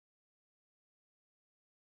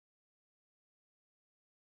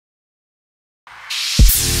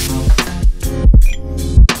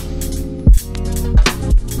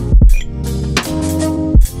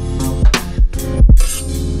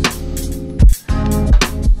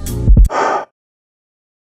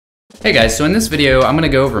Hey guys, so in this video, I'm gonna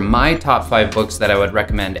go over my top 5 books that I would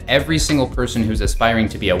recommend every single person who's aspiring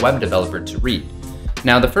to be a web developer to read.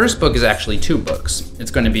 Now, the first book is actually 2 books. It's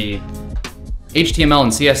gonna be HTML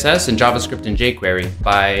and CSS and JavaScript and jQuery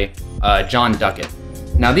by John Duckett.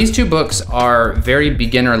 Now, these 2 books are very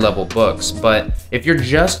beginner level books, but if you're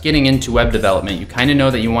just getting into web development, you kind of know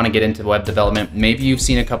that you want to get into web development. Maybe you've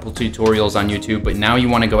seen a couple tutorials on YouTube, but now you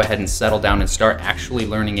want to go ahead and settle down and start actually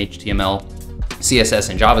learning HTML, CSS,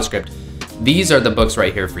 and JavaScript. These are the books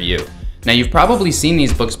right here for you. Now, you've probably seen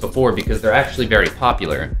these books before because they're actually very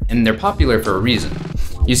popular, and they're popular for a reason.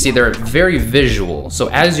 You see, they're very visual, so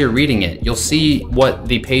as you're reading it, you'll see what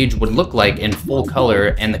the page would look like in full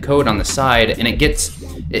color and the code on the side, and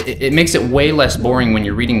it makes it way less boring when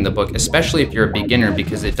you're reading the book, especially if you're a beginner,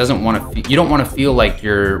 because you don't want to feel like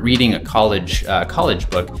you're reading a college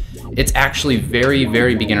book. It's actually very,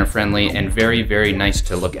 very beginner friendly and very, very nice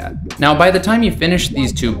to look at. Now, by the time you finish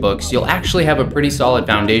these 2 books, you'll actually have a pretty solid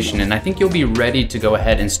foundation, and I think you'll be ready to go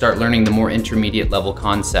ahead and start learning the more intermediate level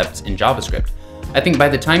concepts in JavaScript. I think by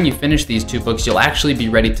the time you finish these 2 books, you'll actually be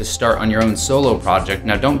ready to start on your own solo project.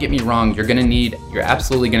 Now, don't get me wrong, you're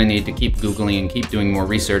absolutely gonna need to keep Googling and keep doing more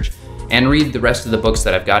research and read the rest of the books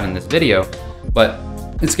that I've got in this video, but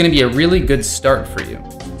it's gonna be a really good start for you.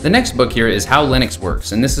 The next book here is How Linux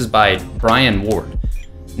Works, and this is by Brian Ward.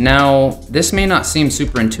 Now, this may not seem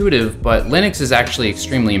super intuitive, but Linux is actually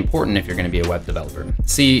extremely important if you're gonna be a web developer.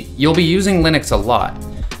 See, you'll be using Linux a lot.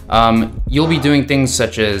 You'll be doing things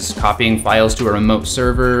such as copying files to a remote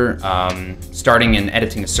server, starting and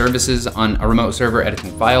editing services on a remote server,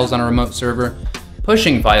 editing files on a remote server,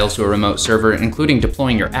 pushing files to a remote server, including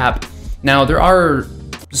deploying your app. Now, there are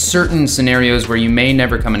certain scenarios where you may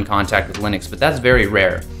never come in contact with Linux, but that's very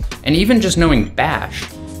rare. And even just knowing Bash,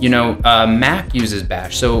 Mac uses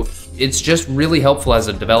Bash, so it's just really helpful as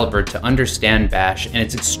a developer to understand Bash, and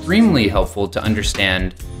it's extremely helpful to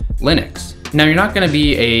understand Linux. Now, you're not going to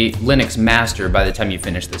be a Linux master by the time you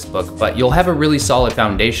finish this book, but you'll have a really solid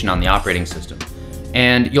foundation on the operating system.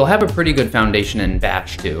 And you'll have a pretty good foundation in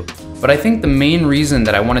Bash too. But I think the main reason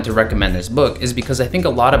that I wanted to recommend this book is because I think a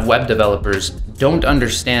lot of web developers don't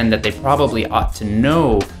understand that they probably ought to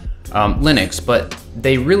know Linux, but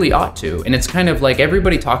they really ought to. And it's kind of like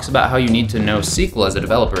everybody talks about how you need to know SQL as a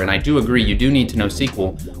developer, and I do agree you do need to know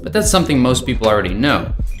SQL, but that's something most people already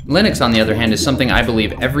know. Linux, on the other hand, is something I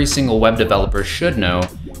believe every single web developer should know,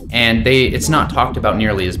 and it's not talked about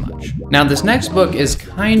nearly as much. Now, this next book is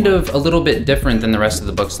kind of a little bit different than the rest of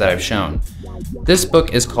the books that I've shown. This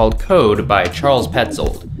book is called Code by Charles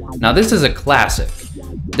Petzold. Now, this is a classic.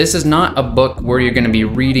 This is not a book where you're going to be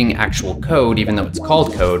reading actual code, even though it's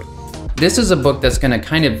called Code. This is a book that's going to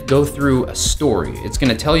kind of go through a story. It's going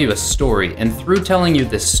to tell you a story, and through telling you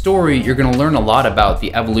this story, you're going to learn a lot about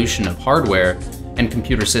the evolution of hardware and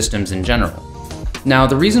computer systems in general. Now,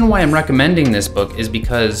 the reason why I'm recommending this book is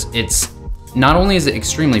because not only is it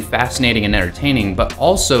extremely fascinating and entertaining, but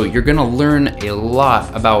also you're going to learn a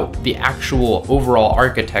lot about the actual overall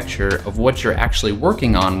architecture of what you're actually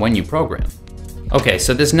working on when you program. Okay,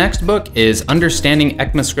 so this next book is Understanding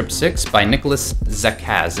ECMAScript 6 by Nicholas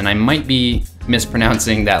Zakaz, and I might be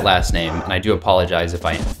mispronouncing that last name, and I do apologize if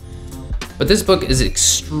I am. But this book is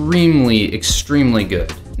extremely, extremely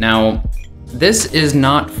good. Now, this is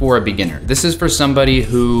not for a beginner. This is for somebody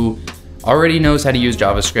who already knows how to use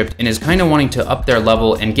JavaScript and is kind of wanting to up their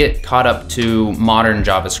level and get caught up to modern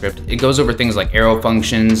JavaScript. It goes over things like arrow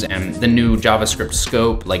functions and the new JavaScript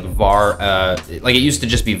scope, like var, like it used to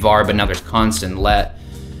just be var, but now there's const and let.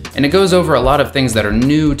 And it goes over a lot of things that are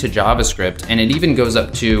new to JavaScript, and it even goes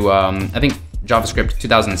up to, I think JavaScript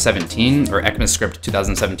 2017, or ECMAScript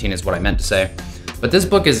 2017 is what I meant to say. But this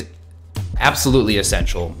book is absolutely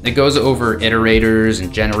essential. It goes over iterators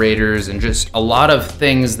and generators and just a lot of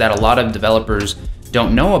things that a lot of developers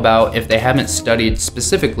don't know about if they haven't studied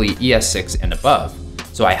specifically ES6 and above.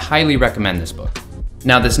 So I highly recommend this book.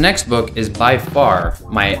 Now, this next book is by far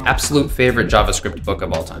my absolute favorite JavaScript book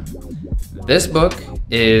of all time. This book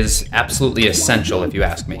is absolutely essential if you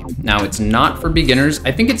ask me. Now, it's not for beginners.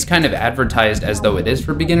 I think it's kind of advertised as though it is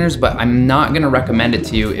for beginners, but I'm not going to recommend it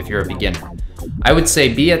to you if you're a beginner. I would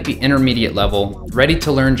say be at the intermediate level, ready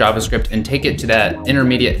to learn JavaScript and take it to that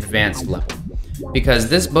intermediate advanced level. Because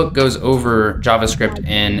this book goes over JavaScript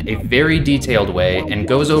in a very detailed way and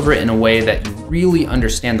goes over it in a way that you really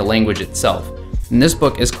understand the language itself. And this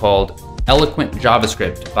book is called Eloquent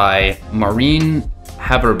JavaScript by Maureen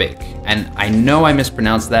Haverbeek. And I know I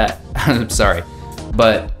mispronounced that, I'm sorry,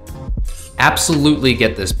 but absolutely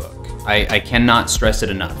get this book. I cannot stress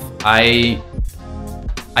it enough.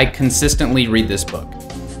 I consistently read this book.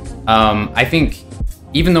 I think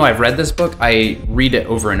even though I've read this book, I read it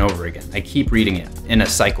over and over again. I keep reading it in a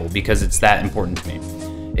cycle because it's that important to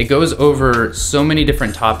me. It goes over so many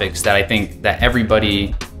different topics that I think that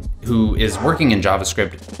everybody who is working in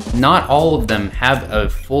JavaScript, not all of them have a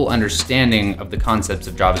full understanding of the concepts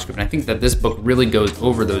of JavaScript. And I think that this book really goes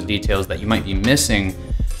over those details that you might be missing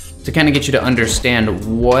to kind of get you to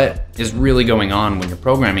understand what is really going on when you're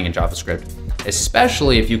programming in JavaScript,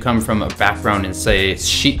 especially if you come from a background in, say,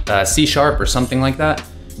 C# or something like that.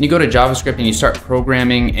 And you go to JavaScript and you start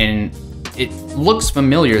programming and it looks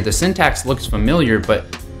familiar, the syntax looks familiar, but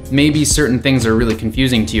maybe certain things are really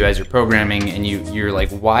confusing to you as you're programming and you're like,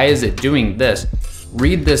 why is it doing this?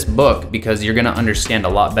 Read this book because you're gonna understand a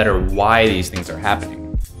lot better why these things are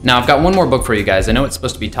happening. Now, I've got one more book for you guys. I know it's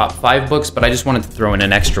supposed to be top 5 books, but I just wanted to throw in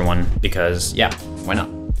an extra one because, yeah, why not?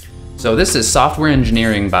 So this is Software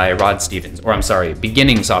Engineering by Rod Stevens, or I'm sorry,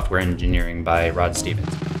 Beginning Software Engineering by Rod Stevens.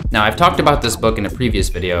 Now, I've talked about this book in a previous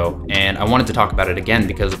video, and I wanted to talk about it again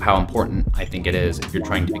because of how important I think it is if you're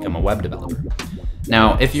trying to become a web developer.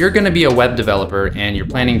 Now, if you're gonna be a web developer and you're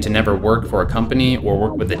planning to never work for a company or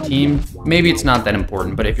work with a team, maybe it's not that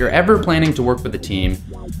important, but if you're ever planning to work with a team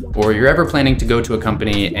or you're ever planning to go to a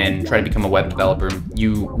company and try to become a web developer,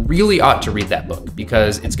 you really ought to read that book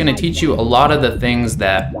because it's gonna teach you a lot of the things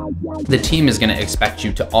that the team is gonna expect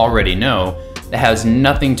you to already know that has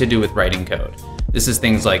nothing to do with writing code. This is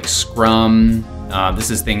things like Scrum,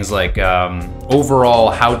 this is things like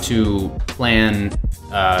overall how to plan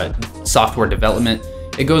software development.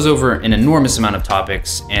 It goes over an enormous amount of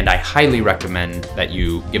topics, and I highly recommend that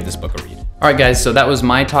you give this book a read. All right, guys, so that was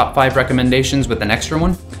my top 5 recommendations with an extra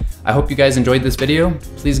one. I hope you guys enjoyed this video.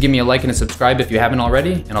 Please give me a like and a subscribe if you haven't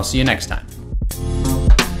already, and I'll see you next time.